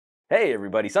Hey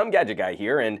everybody, Some Gadget Guy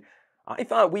here, and I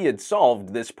thought we had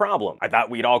solved this problem. I thought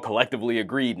we'd all collectively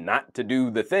agreed not to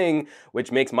do the thing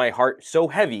which makes my heart so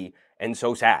heavy and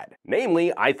so sad.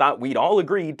 Namely, I thought we'd all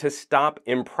agreed to stop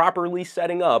improperly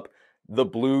setting up the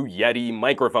Blue Yeti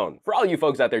microphone. For all you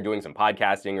folks out there doing some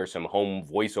podcasting or some home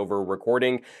voiceover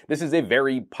recording, this is a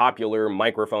very popular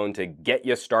microphone to get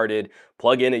you started.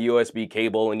 Plug in a USB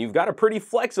cable and you've got a pretty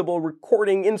flexible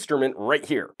recording instrument right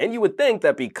here. And you would think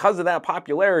that because of that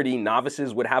popularity,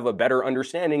 novices would have a better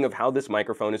understanding of how this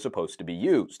microphone is supposed to be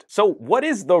used. So what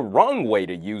is the wrong way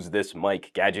to use this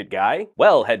mic, Gadget Guy?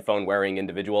 Well, headphone wearing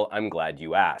individual, I'm glad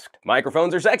you asked.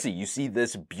 Microphones are sexy. You see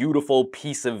this beautiful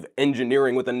piece of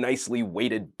engineering with a nicely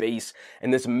weighted base,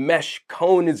 and this mesh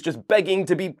cone is just begging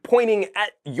to be pointing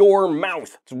at your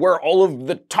mouth. It's where all of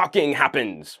the talking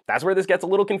happens. That's where this gets a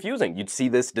little confusing. You'd see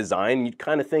this design, you'd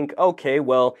kind of think, okay,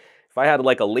 well, if I had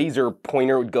like a laser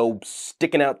pointer, it would go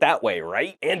sticking out that way,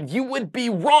 right? And you would be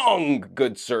wrong,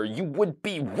 good sir, you would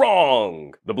be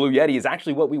wrong. The Blue Yeti is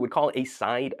actually what we would call a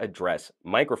side address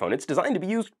microphone. It's designed to be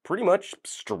used pretty much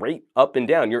straight up and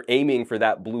down. You're aiming for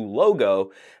that blue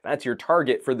logo. That's your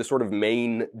target for the sort of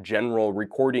main general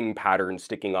recording pattern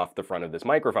sticking off the front of this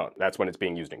microphone. That's when it's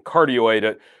being used in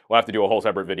cardioid. We'll have to do a whole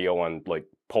separate video on like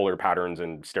polar patterns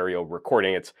and stereo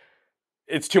recording.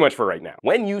 It's too much for right now.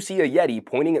 When you see a Yeti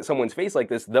pointing at someone's face like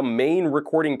this, the main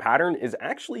recording pattern is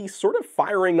actually sort of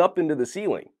firing up into the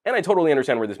ceiling. And I totally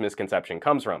understand where this misconception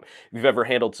comes from. If you've ever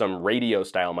handled some radio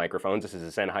style microphones, this is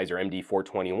a Sennheiser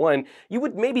MD421, you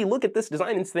would maybe look at this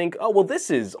design and think, oh, well,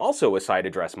 this is also a side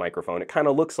address microphone. It kind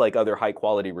of looks like other high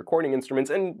quality recording instruments,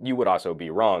 and you would also be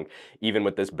wrong. Even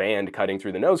with this band cutting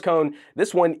through the nose cone,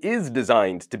 this one is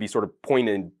designed to be sort of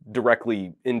pointed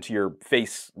directly into your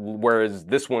face, whereas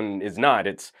this one is not.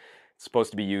 It's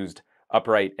supposed to be used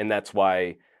upright, and that's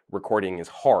why recording is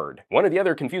hard. One of the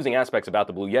other confusing aspects about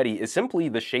the Blue Yeti is simply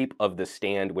the shape of the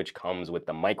stand which comes with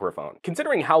the microphone.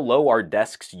 Considering how low our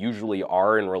desks usually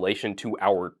are in relation to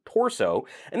our torso,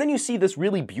 and then you see this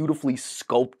really beautifully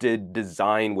sculpted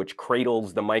design which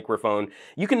cradles the microphone,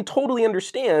 you can totally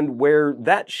understand where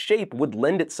that shape would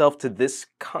lend itself to this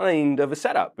kind of a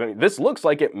setup. I mean, this looks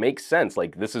like it makes sense,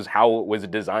 like this is how it was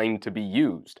designed to be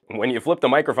used. When you flip the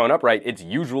microphone upright, it's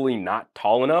usually not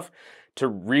tall enough to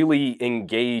really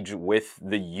engage with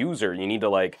the user. You need to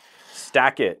like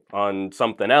stack it on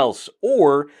something else,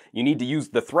 or you need to use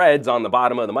the threads on the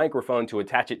bottom of the microphone to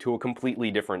attach it to a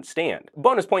completely different stand.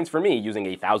 Bonus points for me using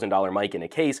a $1,000 mic in a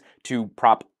case to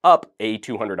prop up a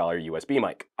 $200 USB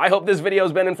mic. I hope this video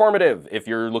has been informative. If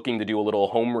you're looking to do a little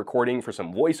home recording for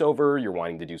some voiceover, you're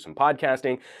wanting to do some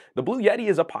podcasting, the Blue Yeti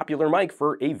is a popular mic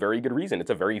for a very good reason.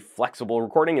 It's a very flexible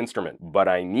recording instrument. But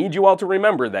I need you all to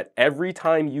remember that every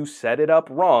time you set it up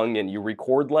wrong and you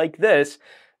record like this,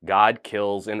 God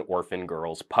kills an orphan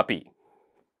girl's puppy.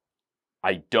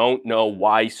 I don't know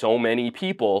why so many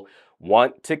people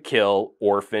want to kill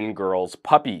orphan girls'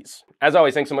 puppies. As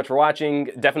always, thanks so much for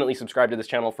watching. Definitely subscribe to this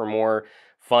channel for more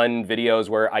fun videos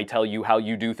where I tell you how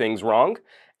you do things wrong.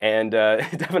 And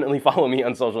definitely follow me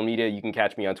on social media. You can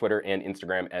catch me on Twitter and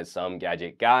Instagram as Some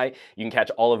Gadget Guy. You can catch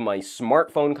all of my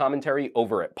smartphone commentary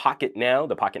over at Pocket Now,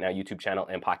 the Pocket Now YouTube channel,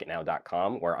 and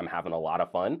PocketNow.com, where I'm having a lot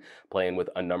of fun playing with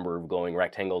a number of glowing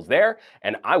rectangles there.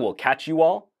 And I will catch you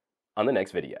all on the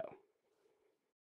next video.